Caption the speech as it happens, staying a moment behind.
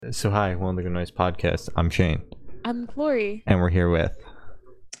So hi, welcome to the Good Noise Podcast. I'm Shane, I'm Glory. and we're here with.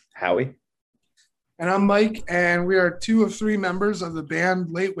 Howie. And I'm Mike, and we are two of three members of the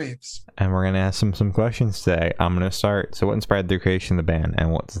band Late Waves. And we're going to ask some questions today. I'm going to start. So what inspired the creation of the band,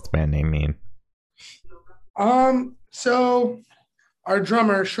 and what does the band name mean? So our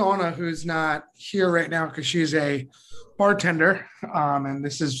drummer, Shauna, who's not here right now because she's a bartender, and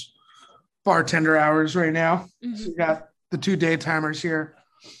this is bartender hours right now. Mm-hmm. So we got the two daytimers here.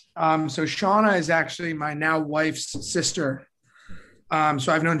 So Shauna is actually my now wife's sister.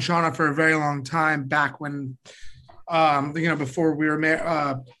 So I've known Shauna for a very long time, back when, before we were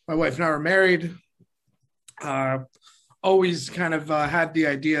my wife and I were married. Always kind of had the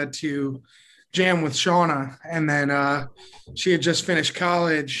idea to jam with Shauna, and then she had just finished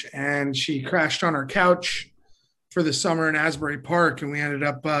college, and she crashed on her couch for the summer in Asbury Park, and we ended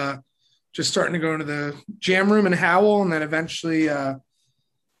up just starting to go into the jam room in Howell, and then eventually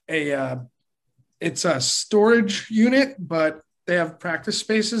it's a storage unit, but they have practice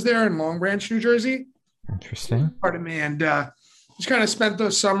spaces there in Long Branch, New Jersey. Interesting. Pardon me. And just kind of spent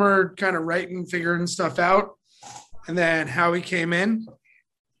the summer kind of writing, figuring stuff out. And then Howie came in.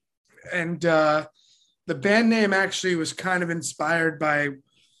 And the band name actually was kind of inspired by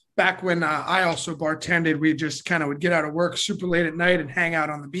back when I also bartended. We just kind of would get out of work super late at night and hang out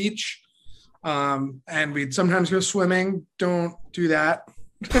on the beach. And we'd sometimes go swimming. Don't do that.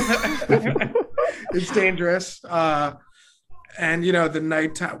 It's dangerous. And, the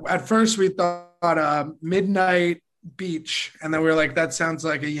nighttime, at first we thought Midnight Beach. And then we were like, that sounds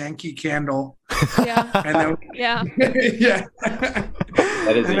like a Yankee Candle. Yeah. And then, Yeah. yeah.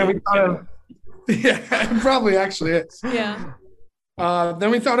 That is And then we thought of, yeah, it probably actually is. Yeah.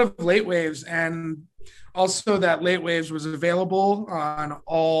 Then we thought of Late Waves, and also that Late Waves was available on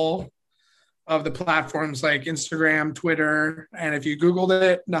all of the platforms like Instagram, Twitter, and if you Googled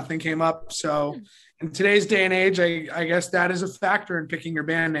it, nothing came up. So in today's day and age, I guess that is a factor in picking your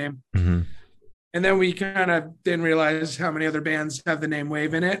band name. Mm-hmm. And then we kind of didn't realize how many other bands have the name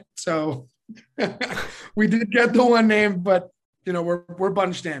Wave in it. So we did get the one name, but we're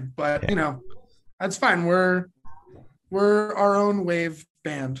bunched in. But that's fine. We're our own Wave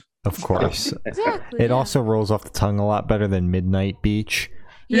band. Of course. Exactly. It also rolls off the tongue a lot better than Midnight Beach.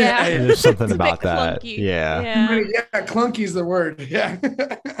 Yeah. There's something It's a about bit that. clunky. Yeah. Yeah, clunky's the word. Yeah.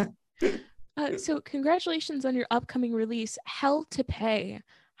 So congratulations on your upcoming release, Hell to Pay.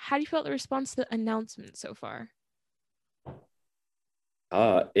 How do you feel about the response to the announcement so far?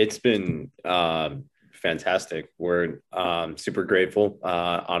 It's been fantastic. We're super grateful.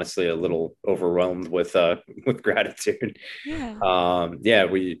 Honestly, a little overwhelmed with gratitude. Yeah.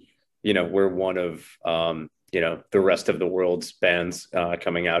 We're one of the rest of the world's bands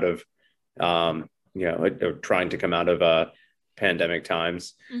coming out of trying to come out of pandemic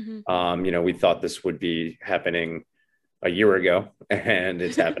times. Mm-hmm. We thought this would be happening a year ago, and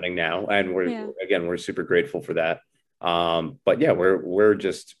it's happening now, and we're super grateful for that. But yeah,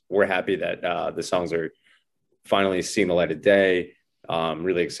 we're happy that the songs are finally seeing the light of day.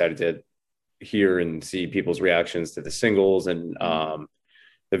 Really excited to hear and see people's reactions to the singles and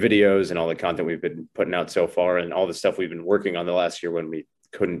the videos and all the content we've been putting out so far, and all the stuff we've been working on the last year when we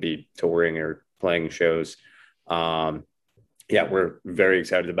couldn't be touring or playing shows. We're very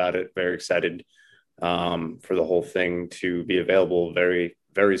excited about it. Very excited for the whole thing to be available very,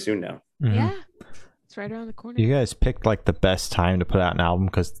 very soon now. Mm-hmm. Yeah. It's right around the corner. You guys picked like the best time to put out an album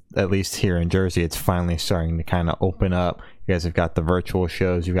because at least here in Jersey, it's finally starting to kind of open up. You guys have got the virtual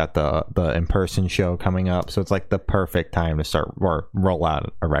shows, you've got the in-person show coming up, so it's like the perfect time to start roll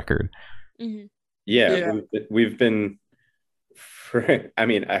out a record. Mm-hmm. Yeah. We've been.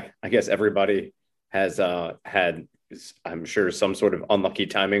 I guess everybody has had, I'm sure, some sort of unlucky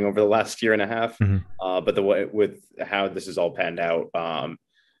timing over the last year and a half. Mm-hmm. But the way with how this is all panned out,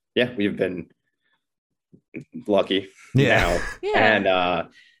 we've been lucky now. Yeah. And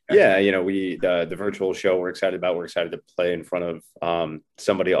the virtual show we're excited about. We're excited to play in front of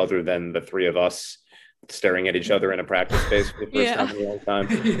somebody other than the three of us staring at each other in a practice space for the first time in a long time.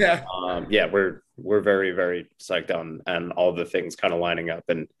 We're very, very psyched on and all the things kind of lining up,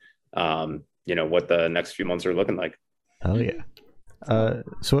 and what the next few months are looking like. Oh yeah.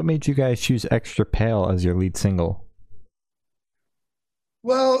 So what made you guys choose Extra Pale as your lead single?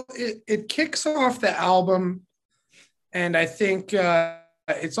 Well, it kicks off the album, and I think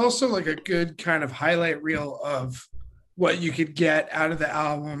it's also like a good kind of highlight reel of what you could get out of the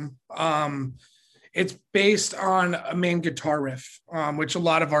album. It's based on a main guitar riff, which a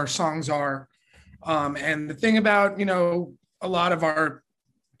lot of our songs are. And the thing about, a lot of our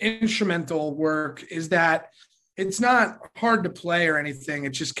instrumental work is that it's not hard to play or anything.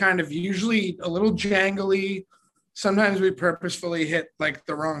 It's just kind of usually a little jangly. Sometimes we purposefully hit like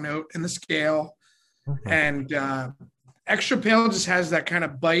the wrong note in the scale. And Extra Pale just has that kind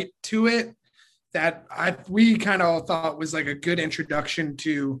of bite to it that we kind of all thought was like a good introduction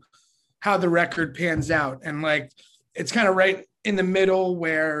to how the record pans out. And like, it's kind of right in the middle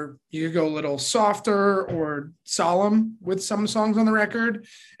where you go a little softer or solemn with some songs on the record.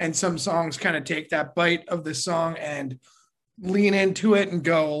 And some songs kind of take that bite of the song and lean into it and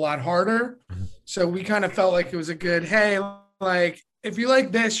go a lot harder. So we kind of felt like it was a good, hey, like if you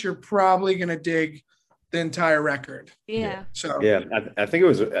like this, you're probably going to dig the entire record. Yeah. So yeah, I think it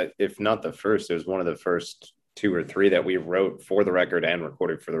was, if not the first, it was one of the first 2 or 3 that we wrote for the record and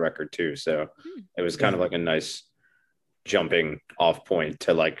recorded for the record too. So it was kind of like a nice jumping off point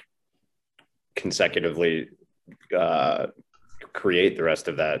to like consecutively create the rest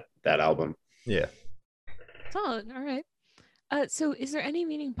of that album. Yeah. Solid. All right. So is there any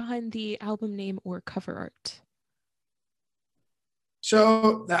meaning behind the album name or cover art?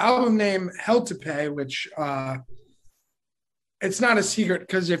 So the album name Hell to Pay, which it's not a secret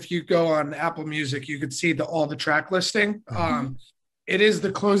because if you go on Apple Music, you could see all the track listing. It is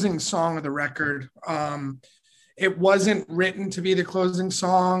the closing song of the record. It wasn't written to be the closing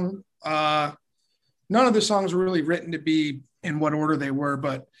song. None of the songs were really written to be in what order they were,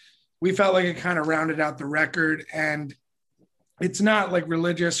 but we felt like it kind of rounded out the record. And it's not like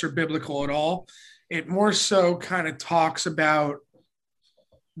religious or biblical at all. It more so kind of talks about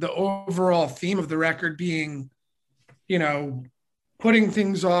the overall theme of the record being, you know, putting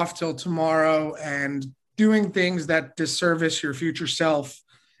things off till tomorrow and doing things that disservice your future self,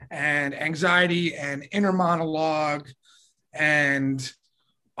 and anxiety and inner monologue and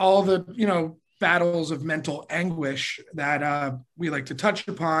all the, you know, battles of mental anguish that we like to touch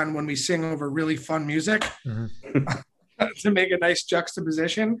upon when we sing over really fun music. To make a nice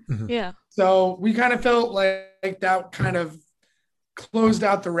juxtaposition. Yeah. So we kind of felt like that kind of closed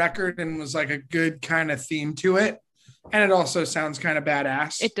out the record and was like a good kind of theme to it. And it also sounds kind of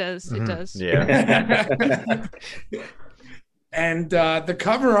badass. It does. It does. Yeah. And the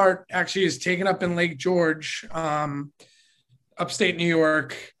cover art actually is taken up in Lake George, upstate New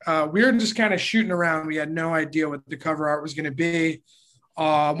York. We were just kind of shooting around. We had no idea what the cover art was going to be.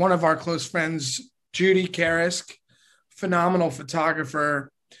 One of our close friends, Judy Karisk, phenomenal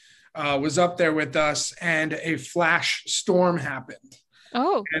photographer, was up there with us, and a flash storm happened.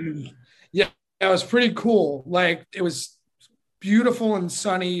 Oh. And yeah, it was pretty cool. Like, it was beautiful and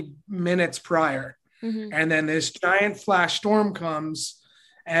sunny minutes prior. And then this giant flash storm comes,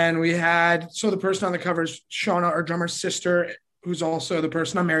 and we had, so the person on the cover is Shauna, our drummer's sister, who's also the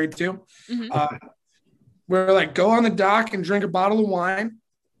person I'm married to. We're like, go on the dock and drink a bottle of wine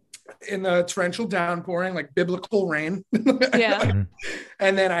in the torrential downpouring, like biblical rain. Yeah.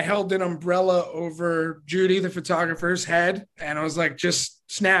 And then I held an umbrella over Judy, the photographer's head, and I was like, just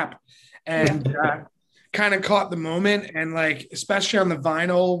snap. And kind of caught the moment. And like, especially on the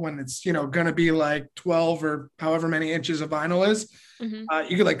vinyl, when it's, you know, going to be like 12 or however many inches of vinyl is,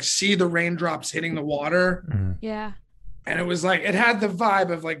 you could like see the raindrops hitting the water. Yeah. And it was like, it had the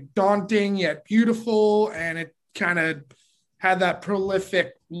vibe of like daunting yet beautiful. And it kind of had that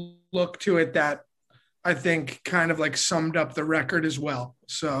prolific look to it that I think kind of like summed up the record as well.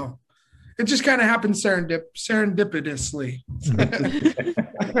 So it just kind of happened serendipitously.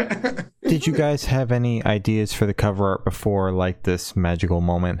 Did you guys have any ideas for the cover art before like this magical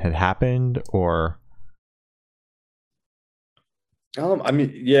moment had happened, or? I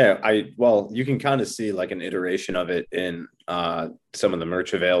mean, yeah, well, you can kind of see like an iteration of it in some of the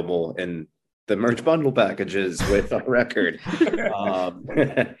merch available in the merch bundle packages with our record.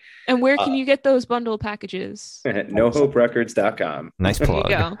 And where can you get those bundle packages? NoHopeRecords.com. Nice plug.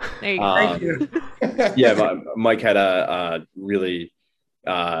 There you go. There you go. Thank you. Yeah, Mike had a really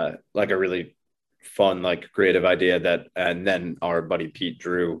like a really fun, like creative idea that, and then our buddy Pete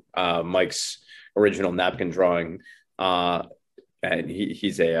drew Mike's original napkin drawing. And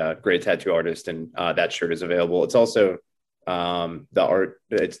he's a great tattoo artist, and that shirt is available. It's also the art,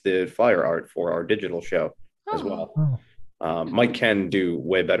 it's the flyer art for our digital show as well. Mike can do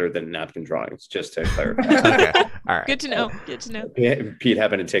way better than napkin drawings, just to clarify. Okay. All right. Good to know. Good to know. Pete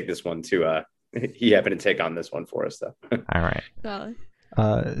happened to take this one too. He happened to take on this one for us, though. All right. Solid.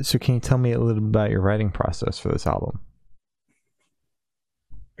 So can you tell me a little bit about your writing process for this album?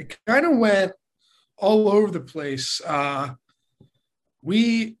 It kind of went all over the place.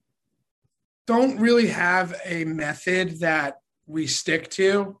 We don't really have a method that we stick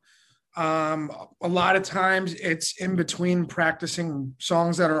to. A lot of times it's in between practicing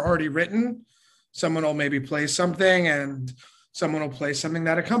songs that are already written. someone will maybe play something and someone will play something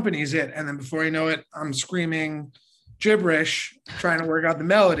that accompanies it. And then before you know it, I'm screaming gibberish trying to work out the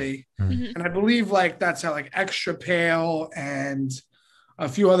melody. Mhm. And I believe like that's how like Extra Pale and a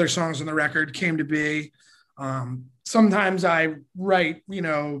few other songs on the record came to be. Sometimes I write,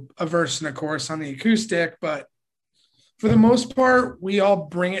 a verse and a chorus on the acoustic, but for the most part, we all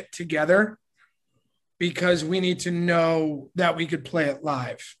bring it together because we need to know that we could play it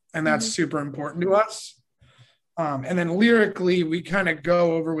live. And that's super important to us. And then lyrically, we kind of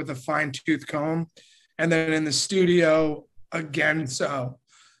go over with a fine tooth comb. And then in the studio, again, so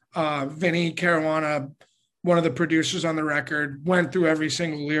Vinny Caruana, one of the producers on the record, went through every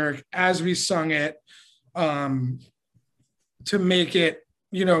single lyric as we sung it to make it,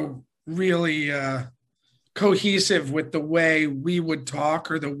 really cohesive with the way we would talk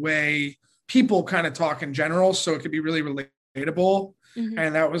or the way people kind of talk in general. So it could be really relatable. Mhm.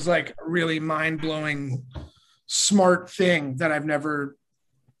 And that was like a really mind-blowing, smart thing that I've never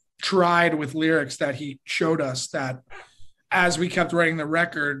tried with lyrics that he showed us, that as we kept writing the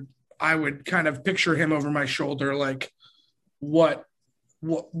record, I would kind of picture him over my shoulder, like what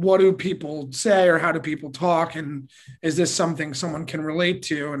do people say or how do people talk? And is this something someone can relate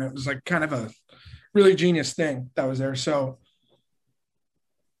to? And it was like kind of a really genius thing that was there. So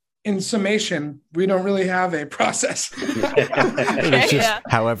in summation, we don't really have a process. It's just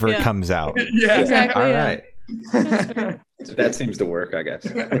however it comes out. Yeah, Exactly. All Yeah. right. That seems to work, I guess.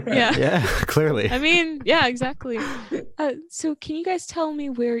 Yeah. Yeah, clearly. I mean, yeah, exactly. So can you guys tell me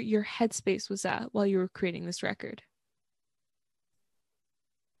where your headspace was at while you were creating this record?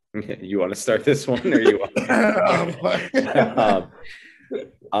 You want to start this one, or you want?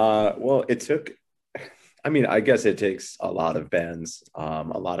 Well, it took. I mean, I guess it takes a lot of bands a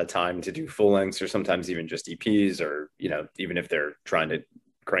lot of time to do full lengths, or sometimes even just EPs, or even if they're trying to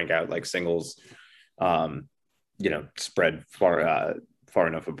crank out like singles, spread far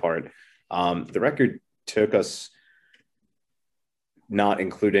enough apart. The record took us, not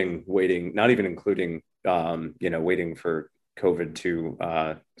even including waiting for COVID to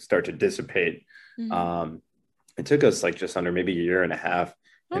start to dissipate. Mhm. It took us like just under maybe a year and a half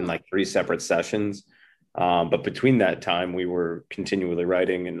in like 3 separate sessions. But between that time, we were continually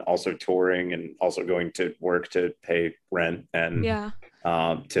writing and also touring and also going to work to pay rent and Yeah.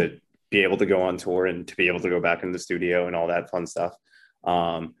 to be able to go on tour and to be able to go back in the studio and all that fun stuff.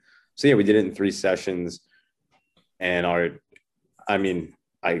 So yeah, we did it in 3 sessions, and I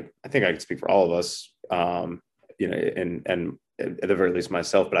think I could speak for all of us, and at the very least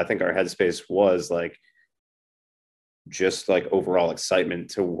myself, but I think our headspace was like just like overall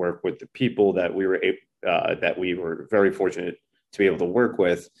excitement to work with the people that we were very fortunate to be able to work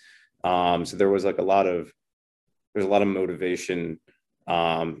with. So there was like a lot of motivation,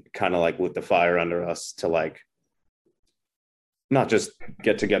 kind of like lit the fire under us to like not just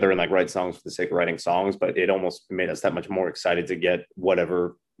get together and like write songs for the sake of writing songs, but it almost made us that much more excited to get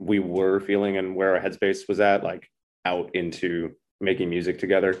whatever we were feeling and where our headspace was at, like out into making music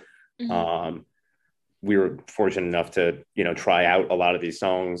together. Mhm. We were fortunate enough to, try out a lot of these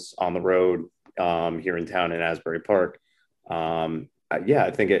songs on the road here in town in Asbury Park. I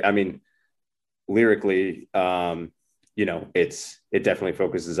think lyrically, it definitely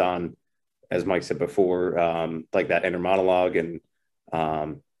focuses on, as Mike said before, like that inner monologue and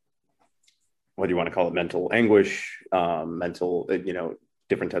what do you want to call it? Mental anguish,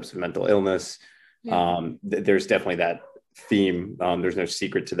 different types of mental illness. Yeah. There's definitely that theme. There's no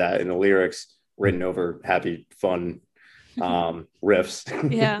secret to that in the lyrics, written over happy, fun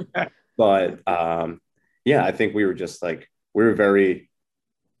riffs. Yeah. But I think we were just like we were very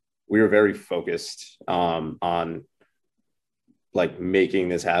focused on like making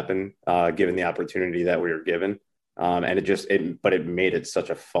this happen, given the opportunity that we were given. And it made it such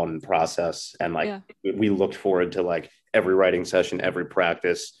a fun process. And like, we looked forward to like every writing session, every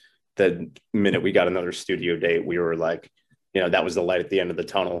practice. The minute we got another studio date, we were like, that was the light at the end of the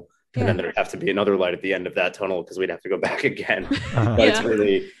tunnel. And then there'd have to be another light at the end of that tunnel because we'd have to go back again. But it's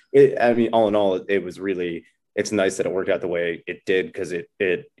really, all in all, it's nice that it worked out the way it did, because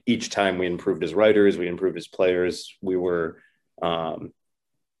it each time we improved as writers, we improved as players. We were,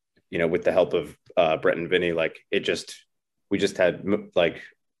 with the help of Brett and Vinny, like we just had like,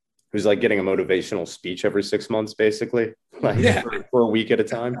 it was like getting a motivational speech every 6 months, basically, for a week at a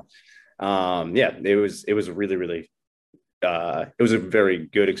time. It was really, really, it was a very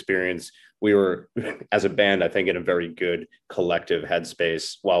good experience. We were, as a band, I think, in a very good collective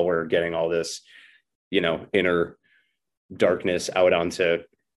headspace while we're getting all this, inner darkness out onto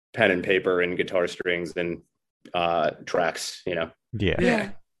pen and paper and guitar strings and tracks,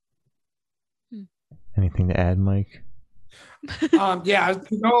 Yeah. Anything to add, Mike? Yeah,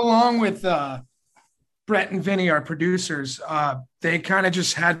 to go along with Brett and Vinny, our producers, they kind of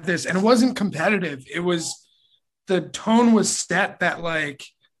just had this, and it wasn't competitive. It was, the tone was set that like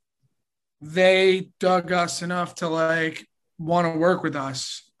they dug us enough to like want to work with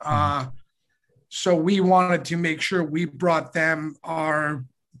us. So we wanted to make sure we brought them our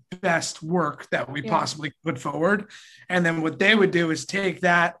best work that we possibly put forward. And then what they would do is take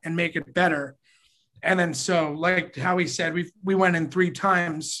that and make it better. And then, so like how he said, we went in 3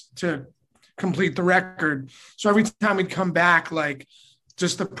 times to complete the record. So every time we'd come back, like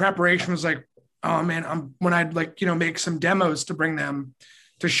just the preparation was like, oh man, when I'd like, make some demos to bring them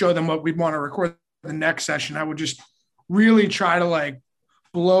to show them what we'd want to record the next session, I would just really try to like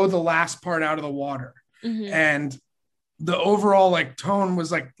blow the last part out of the water. Mm-hmm. And the overall like tone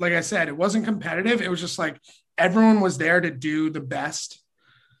was like I said, it wasn't competitive. It was just like everyone was there to do the best,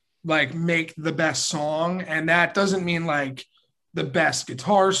 like make the best song. And that doesn't mean like the best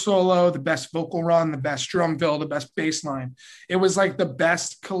guitar solo, the best vocal run, the best drum fill, the best bass line. It was like the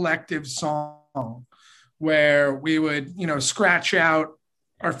best collective song where we would, scratch out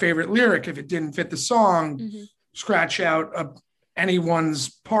our favorite lyric if it didn't fit the song, mm-hmm. scratch out anyone's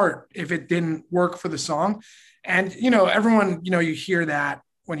part if it didn't work for the song. And, everyone, you hear that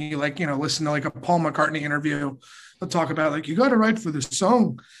when you like, listen to like a Paul McCartney interview, they'll talk about like, you got to write for the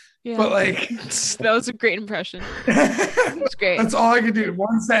song. Yeah. But like, that was a great impression. It's great. That's all I could do.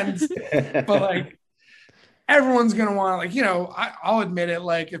 One sentence. But like, everyone's going to want to like, I'll admit it.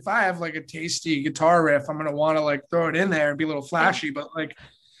 Like if I have like a tasty guitar riff, I'm going to want to like throw it in there and be a little flashy, but like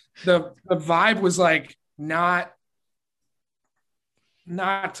the vibe was like, not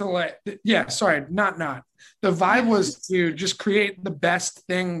to let, not. The vibe was to just create the best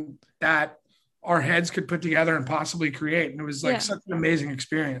thing that our heads could put together and possibly create. And it was like such an amazing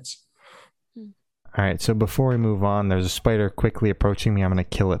experience. All right. So before we move on, there's a spider quickly approaching me. I'm going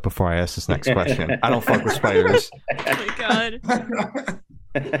to kill it before I ask this next question. I don't fuck with spiders. Oh my God.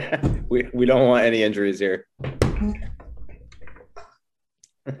 We don't want any injuries here.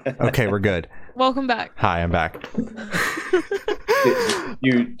 Okay, we're good. Welcome back. Hi, I'm back.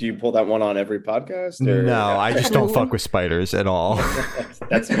 Do you pull that one on every podcast? Or? No, I just don't fuck with spiders at all.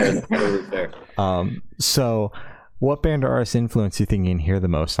 That's totally fair. So what band or artist influence do you think you can hear the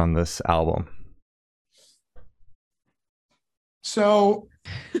most on this album? So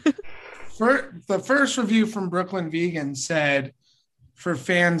for the first review from Brooklyn Vegan said, for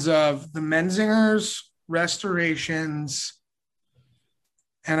fans of the Menzingers, Restorations,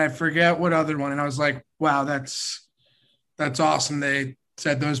 and I forget what other one. And I was like, wow, that's awesome. They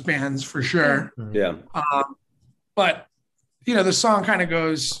said those bands for sure. Yeah. But, the song kind of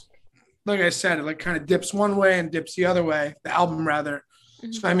goes, like I said, it like kind of dips one way and dips the other way, the album rather.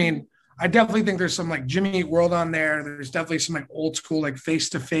 Mm-hmm. So, I mean, I definitely think there's some like Jimmy Eat World on there. There's definitely some like old school, like Face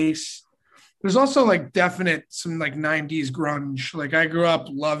to Face. There's also like some like 90s grunge. Like I grew up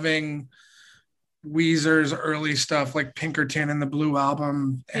loving Weezer's early stuff, like Pinkerton and the Blue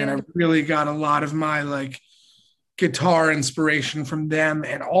Album. And I really got a lot of my like guitar inspiration from them.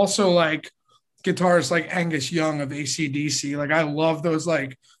 And also like guitarists like Angus Young of AC/DC. Like I love those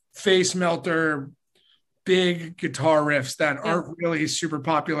like face melter, big guitar riffs that aren't really super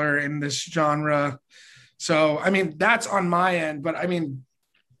popular in this genre. So, I mean, that's on my end, but I mean,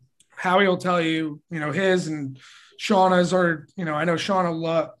 Howie will tell you, his and Shauna's are, I know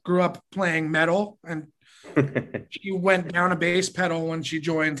Shauna grew up playing metal and she went down a bass pedal when she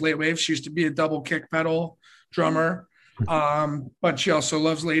joined Late Wave. She used to be a double kick pedal drummer. But she also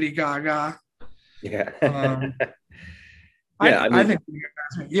loves Lady Gaga. Yeah. I think,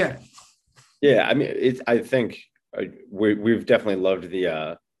 yeah. Yeah. I mean, I think we've definitely loved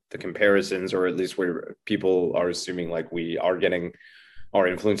the comparisons, or at least where people are assuming like we are getting our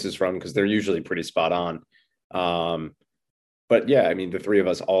influences from, because they're usually pretty spot on. But yeah, I mean, the three of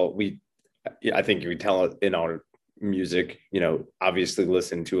us I think you can tell in our music, obviously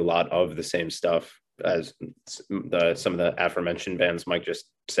listen to a lot of the same stuff as some of the aforementioned bands Mike just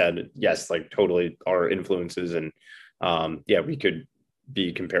said. Yes, like totally our influences, and we could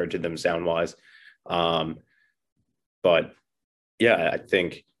be compared to them sound wise. But yeah, I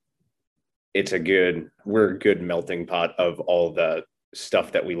think we're a good melting pot of all the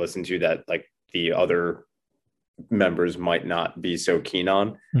stuff that we listen to that like the other members might not be so keen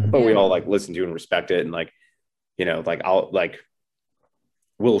on, but we all like listen to and respect it. And like,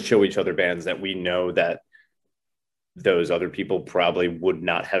 we'll show each other bands that we know that those other people probably would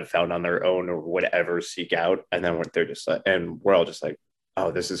not have found on their own or would ever seek out. And then they're just like, and we're all just like,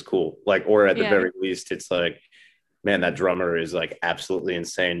 oh, this is cool. Like, or at the very least, it's like, man, that drummer is like absolutely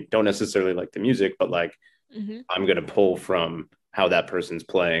insane. Don't necessarily like the music, but like I'm going to pull from how that person's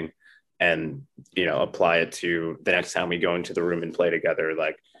playing and, you know, apply it to the next time we go into the room and play together.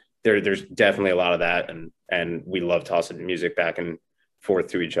 Like there's definitely a lot of that. And we love tossing music back and forth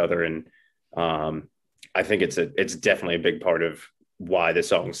to each other. And I think it's definitely a big part of why the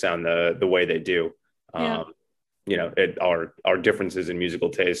songs sound the way they do. You know, our differences in musical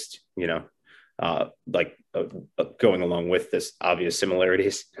taste, you know, going along with this obvious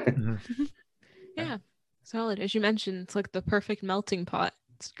similarities. Yeah, solid. As you mentioned, it's like the perfect melting pot.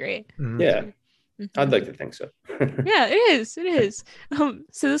 It's great. Yeah, I'd like to think so. Yeah, it is.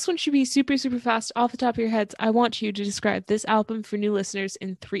 So this one should be super, super fast. Off the top of your heads, I want you to describe this album for new listeners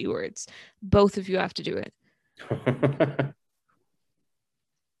in 3 words. Both of you have to do it.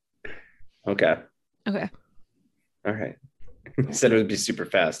 Okay. All right. You said it would be super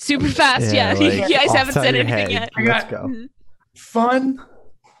fast. Super fast, yeah. Like, you guys haven't said anything yet. Let's go. Fun,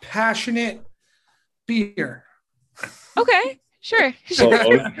 passionate beer. Okay, sure.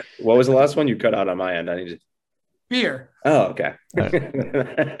 What was the last one? You cut out on my end. I need to. Beer. Oh, okay.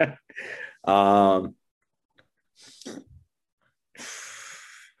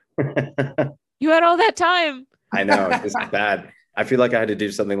 You had all that time. I know, this is bad. I feel like I had to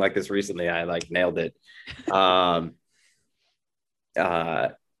do something like this recently. I like nailed it.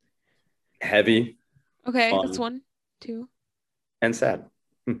 Heavy. Okay, fun, that's 1, 2. and sad.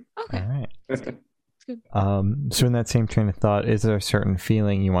 Okay. All right. That's good. So in that same train of thought, is there a certain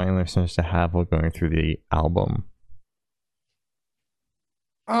feeling you want your listeners to have while going through the album?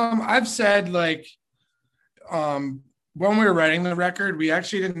 I've said like, when we were writing the record, we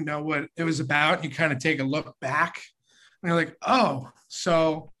actually didn't know what it was about. You kind of take a look back and you're like, oh,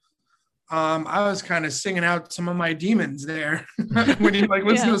 so I was kind of singing out some of my demons there. When you like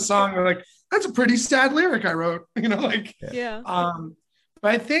listen to a song, you're like, that's a pretty sad lyric I wrote, you know, like,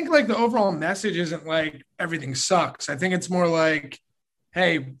 but I think like the overall message isn't like everything sucks. I think it's more like,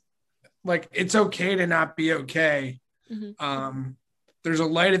 hey, like it's okay to not be okay. There's a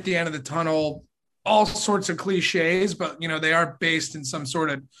light at the end of the tunnel, all sorts of cliches, but you know, they are based in some sort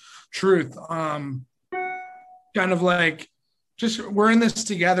of truth. Kind of like just we're in this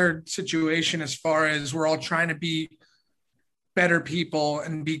together situation as far as we're all trying to be better people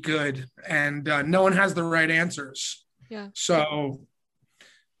and be good, and no one has the right answers. So,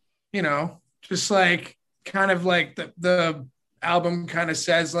 you know, just like kind of like the album kind of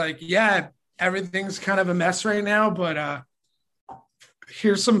says like, yeah, everything's kind of a mess right now, but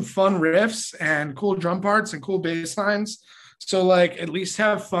here's some fun riffs and cool drum parts and cool bass lines. So like at least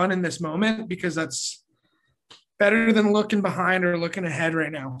have fun in this moment, because that's better than looking behind or looking ahead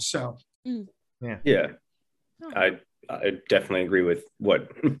right now. So Yeah. I definitely agree with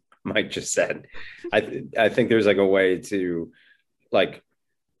what Mike just said. I think there's like a way to like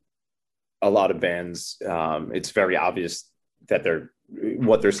a lot of bands, it's very obvious that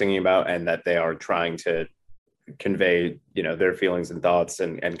what they're singing about and that they are trying to convey, you know, their feelings and thoughts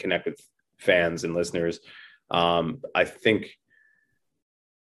and connect with fans and listeners. I think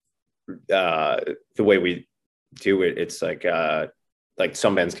the way we do it, it's like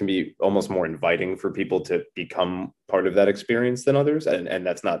some bands can be almost more inviting for people to become part of that experience than others. And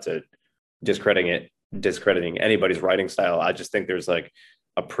that's not to discrediting anybody's writing style. I just think there's like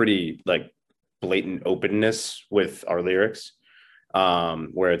a pretty like blatant openness with our lyrics,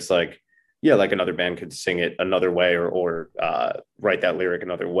 where it's like, yeah, like another band could sing it another way or write that lyric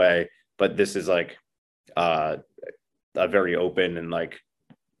another way. But this is like a very open and like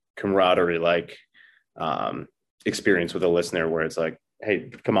camaraderie like experience with a listener, where it's like,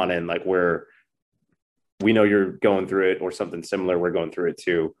 hey, come on in, like we know you're going through it or something similar, we're going through it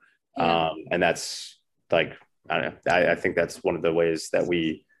too. And that's like, I don't know, I think that's one of the ways that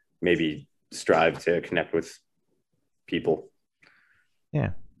we maybe strive to connect with people.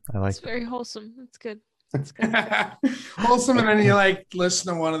 Yeah, I like it's very wholesome. That's good. That's good. Wholesome. And then you like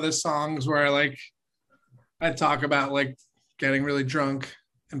listen to one of the songs where like I talk about like getting really drunk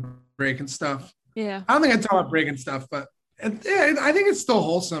and breaking stuff. Yeah. I don't think I talk about breaking stuff, but yeah, I think it's still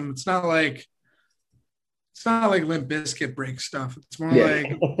wholesome. It's not like Limp Bizkit break stuff. It's more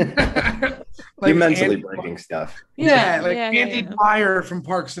like you're mentally breaking stuff. Yeah, like Andy Dwyer from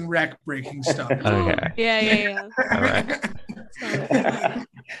Parks and Rec breaking stuff. Okay. Yeah. All right.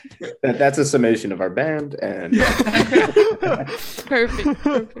 That's a summation of our band, and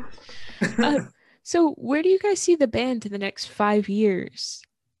perfect. So where do you guys see the band in the next 5 years?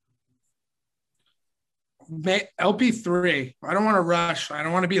 LP3. I don't want to rush. I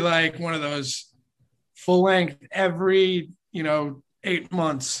don't want to be like one of those full length every, you know, 8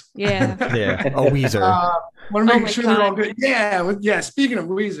 months. Yeah. Yeah. Oh, Weezer. Want to Oh make my sure they're all God. good. Yeah. Speaking of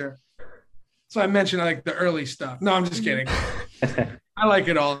Weezer, so I mentioned like the early stuff. No, I'm just kidding. I like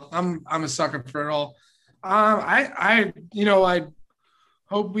it all. I'm a sucker for it all. I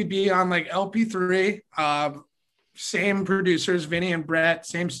hope we be on like LP3. Same producers, Vinny and Brett,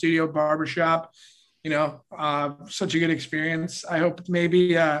 same studio, barbershop. Such a good experience. I hope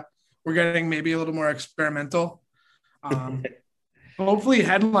maybe we're getting maybe a little more experimental. Hopefully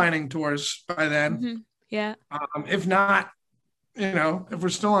headlining tours by then. Mm-hmm. Yeah. If not, if we're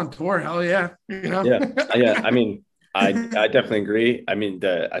still on tour, hell yeah. Yeah. I mean, I definitely agree. I mean,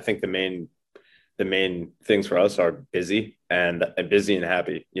 I think the main things for us are busy and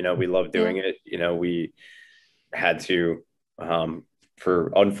happy. We love doing it. We had to,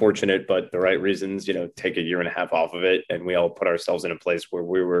 for unfortunate but the right reasons, take a year and a half off of it, and we all put ourselves in a place where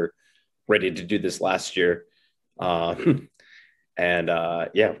we were ready to do this last year.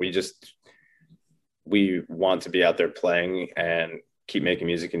 We want to be out there playing and keep making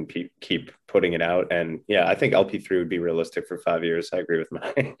music and keep putting it out. And yeah, I think LP3 would be realistic for 5 years. I agree with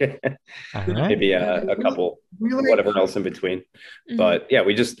Mike. Maybe a couple, whatever else in between. Mm-hmm. But yeah,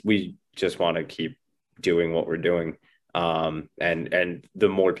 we just want to keep doing what we're doing. And the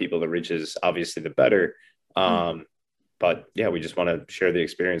more people that reaches, obviously the better. But yeah, we just want to share the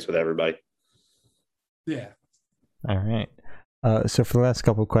experience with everybody. Yeah. All right. So for the last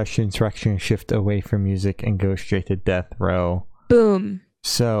couple of questions, we're actually going to shift away from music and go straight to death row. Boom.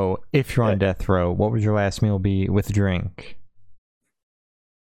 So if you're on death row, what would your last meal be with drink?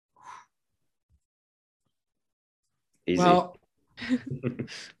 Easy. Well,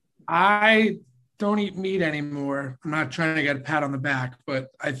 I don't eat meat anymore. I'm not trying to get a pat on the back, but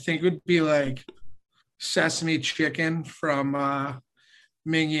I think it would be like sesame chicken from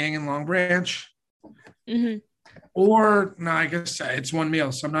Ming Yang and Long Branch. Mm-hmm. Or, no, I guess it's one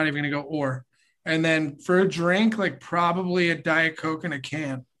meal, so I'm not even going to go or. And then for a drink, like probably a Diet Coke and a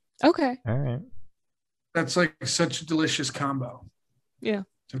can. Okay. All right. That's like such a delicious combo. Yeah.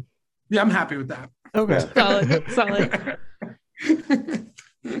 So, yeah, I'm happy with that. Okay. Solid.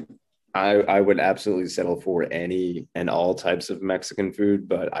 I would absolutely settle for any and all types of Mexican food,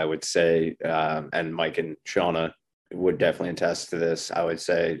 but I would say, and Mike and Shauna would definitely attest to this, I would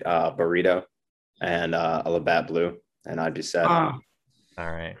say burrito and a Labatt Blue, and I'd be set. All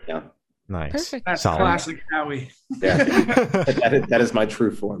right. Yeah. Nice. Perfect. That's solid. Classic Howie. Yeah. that is my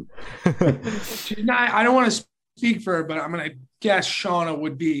true form. I don't want to speak for her, but I'm going to guess Shauna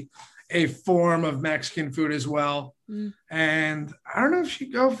would be a form of Mexican food as well. And I don't know if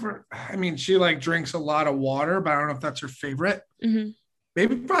she'd go for, she like drinks a lot of water, but I don't know if that's her favorite. Mm-hmm.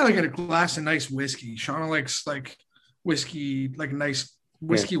 Maybe probably get a glass of nice whiskey. Shauna likes like whiskey, like nice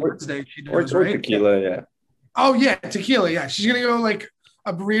whiskey Wednesday. She does, or right? tequila, yeah. Oh yeah, tequila. Yeah, she's gonna go like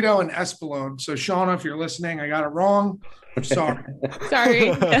a burrito and Espolón. So Shauna, if you're listening, I got it wrong. I'm sorry.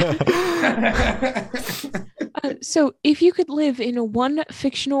 Sorry. So if you could live in one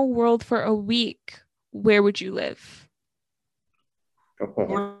fictional world for a week, where would you live?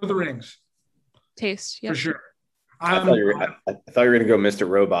 Lord of the Rings. Taste, yeah. For sure. I thought you were going to go Mr.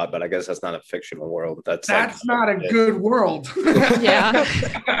 Robot, but I guess that's not a fictional world. That's not a good world. Yeah.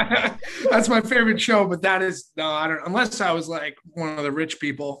 That's my favorite show, but that is, no, I don't, unless I was like one of the rich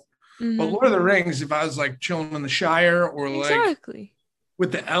people. Mm-hmm. But Lord of the Rings, if I was like chilling in the Shire or like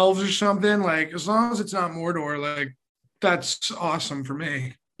with the elves or something, like as long as it's not Mordor, like that's awesome for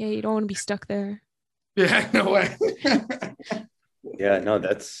me. Yeah, you don't want to be stuck there. Yeah, no way. Yeah, no,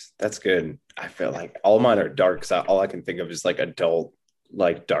 that's good. I feel like all mine are dark, so all I can think of is like adult,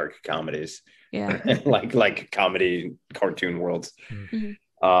 like dark comedies. Yeah. like comedy cartoon worlds. Mm-hmm.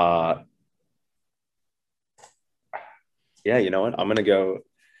 Yeah, you know what? I'm gonna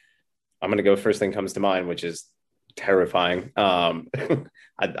go first thing comes to mind, which is terrifying.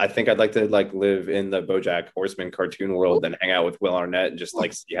 I think I'd like to like live in the BoJack Horseman cartoon world and hang out with Will Arnett and just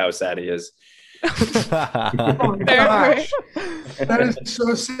like see how sad he is. Oh my gosh. That is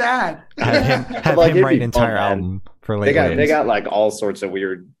so sad. Have like, him write an fun, entire man. album for later. They got like all sorts of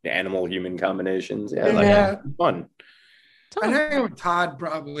weird animal human combinations. Yeah. Fun. I hang out with Todd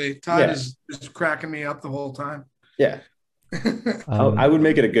probably. Todd is just cracking me up the whole time. Yeah. I would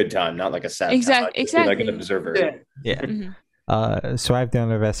make it a good time, not like a sad time. Exactly. Like an observer. Yeah. Mm-hmm. So I've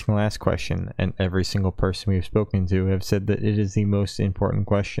done of asking the last question, and every single person we've spoken to have said that it is the most important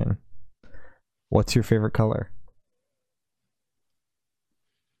question. What's your favorite color?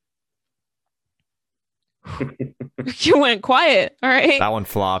 You went quiet. All right. That one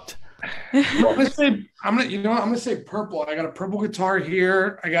flopped. I'm gonna say purple. I got a purple guitar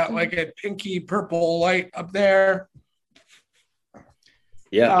here. I got like a pinky purple light up there.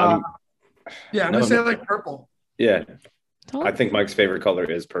 Yeah, I'm no, gonna say no. like purple. Yeah, Tall? I think Mike's favorite color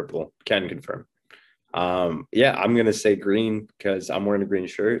is purple. Can confirm. Yeah, I'm gonna say green because I'm wearing a green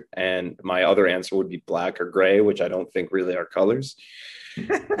shirt, and my other answer would be black or gray, which I don't think really are colors.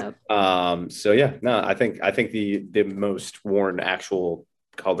 Yep. So yeah, no, I think the most worn actual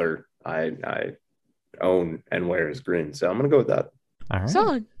color I own and wear is green. So I'm gonna go with that. All right.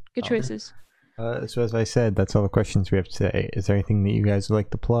 Solid. Good All right. choices. So as I said, that's all the questions we have today. Is there anything that you guys would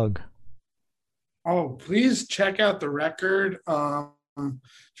like to plug? Oh, please check out the record.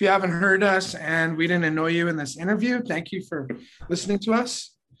 If you haven't heard us and we didn't annoy you in this interview, thank you for listening to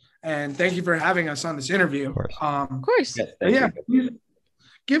us, and thank you for having us on this interview. Of course. Of course. Yes, thank you. Please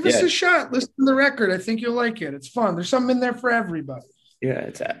give us Yeah. a shot. Listen to the record. I think you'll like it. It's fun. There's something in there for everybody. Yeah,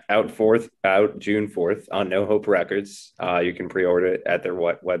 it's out June 4th on No Hope Records. You can pre-order it at their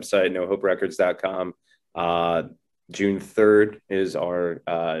website, nohoperecords.com. June 3rd is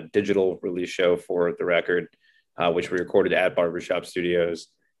our digital release show for the record, which we recorded at Barbershop Studios,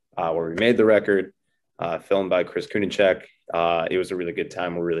 where we made the record, filmed by Chris Kunacek. It was a really good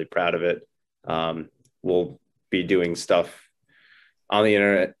time. We're really proud of it. We'll be doing stuff on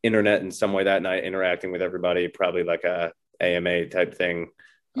the internet in some way that night, interacting with everybody, probably like a AMA type thing.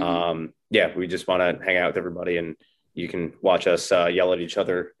 Yeah, we just want to hang out with everybody, and you can watch us yell at each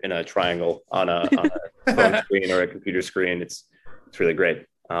other in a triangle on a phone screen or a computer screen. It's really great.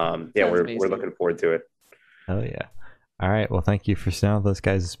 Yeah, we're looking forward to it. Oh yeah. All right. Well, thank you for sitting with us,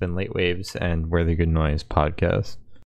 guys. It's been Late Waves and We're the Good Noise podcast.